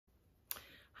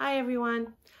Hi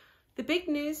everyone. The big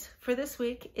news for this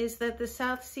week is that the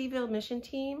South Seaville Mission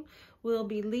Team will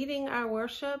be leading our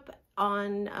worship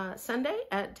on Sunday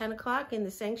at 10 o'clock in the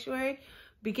sanctuary.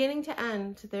 Beginning to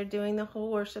end, they're doing the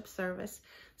whole worship service.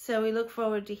 So we look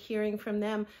forward to hearing from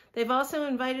them. They've also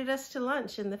invited us to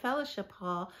lunch in the fellowship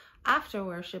hall after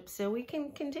worship so we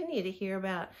can continue to hear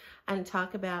about and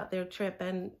talk about their trip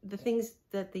and the things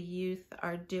that the youth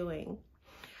are doing.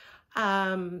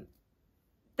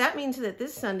 That means that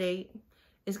this Sunday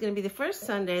is going to be the first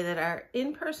Sunday that our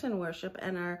in-person worship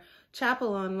and our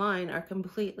chapel online are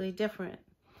completely different.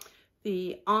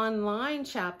 The online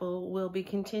chapel will be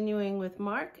continuing with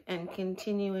Mark and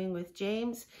continuing with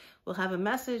James. We'll have a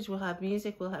message, we'll have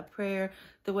music, we'll have prayer,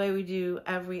 the way we do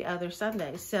every other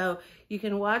Sunday. So you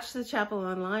can watch the chapel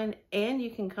online and you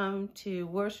can come to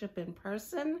worship in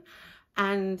person,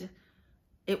 and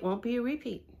it won't be a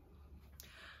repeat.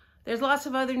 There's lots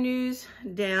of other news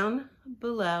down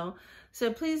below,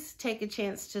 so please take a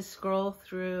chance to scroll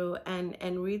through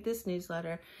and read this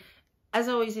newsletter. As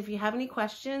always, if you have any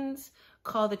questions,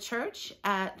 call the church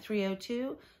at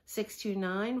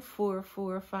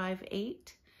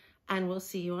 302-629-4458, and we'll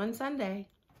see you on Sunday.